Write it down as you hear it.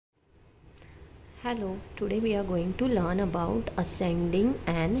Hello, today we are going to learn about ascending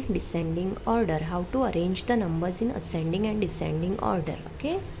and descending order, how to arrange the numbers in ascending and descending order.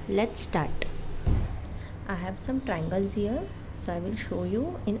 Okay, let's start. I have some triangles here, so I will show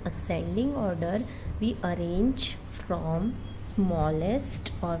you. In ascending order, we arrange from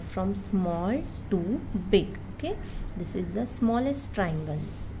smallest or from small to big. Okay, this is the smallest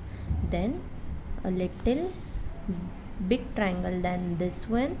triangles, then a little big triangle than this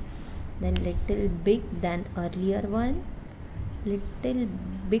one, then little big than earlier one, little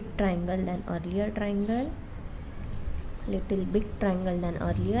big triangle than earlier triangle, little big triangle than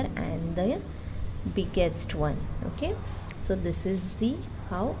earlier, and the biggest one. Okay, so this is the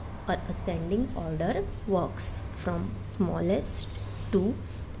how our ascending order works, from smallest to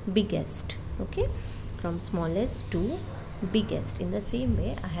biggest. Okay, from smallest to biggest. In the same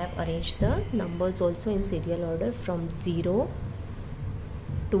way, I have arranged the numbers also in serial order from 0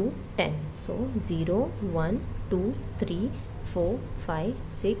 to 10. So 0, 1, 2, 3, 4, 5,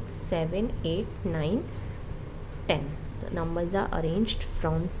 6, 7, 8, 9, 10. The numbers are arranged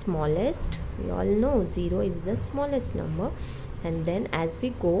from smallest. We all know 0 is the smallest number, and then as we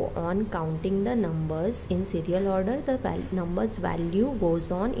go on counting the numbers in serial order, the numbers value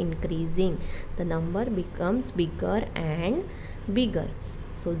goes on increasing. The number becomes bigger and bigger.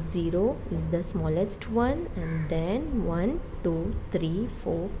 So 0 is the smallest one, and then 1, 2, 3,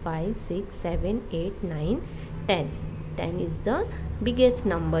 4, 5, 6, 7, 8, 9, 10. 10 is the biggest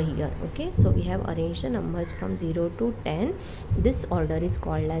number here. Okay, so we have arranged the numbers from 0 to 10. This order is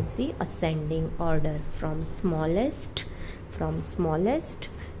called as the ascending order, from smallest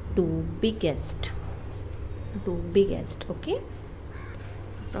to biggest Okay,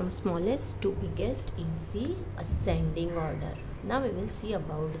 from smallest to biggest is the ascending order. Now we will see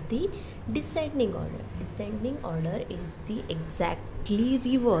about the descending order. Descending order is the exactly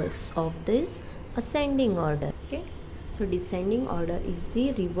reverse of this ascending order. Okay, so descending order is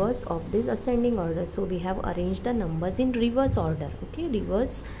the reverse of this ascending order. So we have arranged the numbers in reverse order. Okay,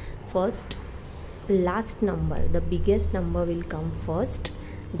 reverse, first last number, the biggest number will come first,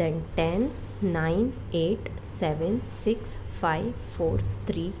 then 10, 9, 8, 7, 6, 5, 4,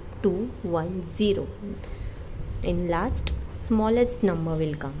 3, 2, 1, 0. In last, smallest number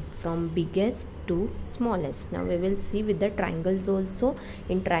will come, from biggest to smallest. Now we will see with the triangles also.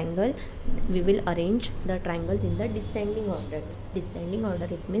 In triangle, we will arrange the triangles in the descending order. Descending order,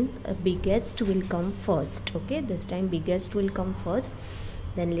 it means biggest will come first. Okay, this time biggest will come first,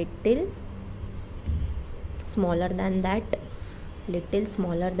 then little smaller than that, little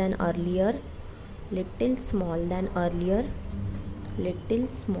smaller than earlier, little small than earlier, little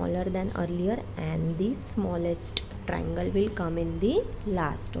smaller than earlier, and the smallest triangle will come in the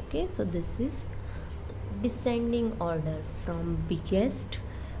last. Okay, so this is descending order, from biggest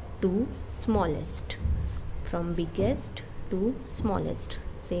to smallest, from biggest to smallest.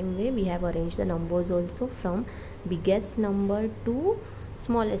 Same way we have arranged the numbers also, from biggest number to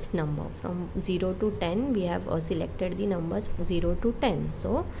smallest number. From 0 to 10 we have selected the numbers 0 to 10.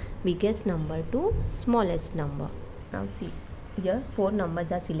 So biggest number to smallest number. Now see, here 4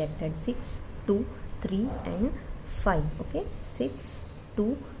 numbers are selected, 6, 2, 3 and 5. Okay, 6,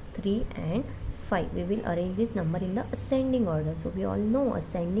 2, 3 and 5. We will arrange this number in the ascending order. So we all know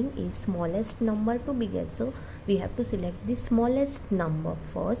ascending is smallest number to biggest. So we have to select the smallest number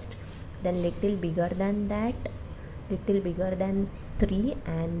first, then little bigger than that, little bigger than 3,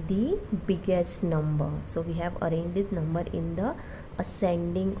 and the biggest number. So we have arranged this number in the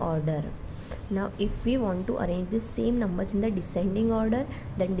ascending order. Now if we want to arrange the same numbers in the descending order,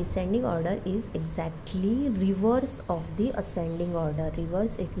 then descending order is exactly reverse of the ascending order.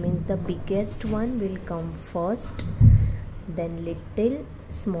 Reverse, it means the biggest one will come first, then little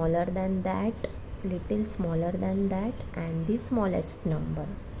smaller than that, little smaller than that, and the smallest number.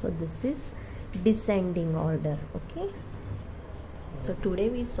 So this is descending order. Okay, so today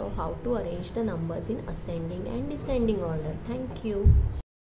we saw how to arrange the numbers in ascending and descending order. Thank you.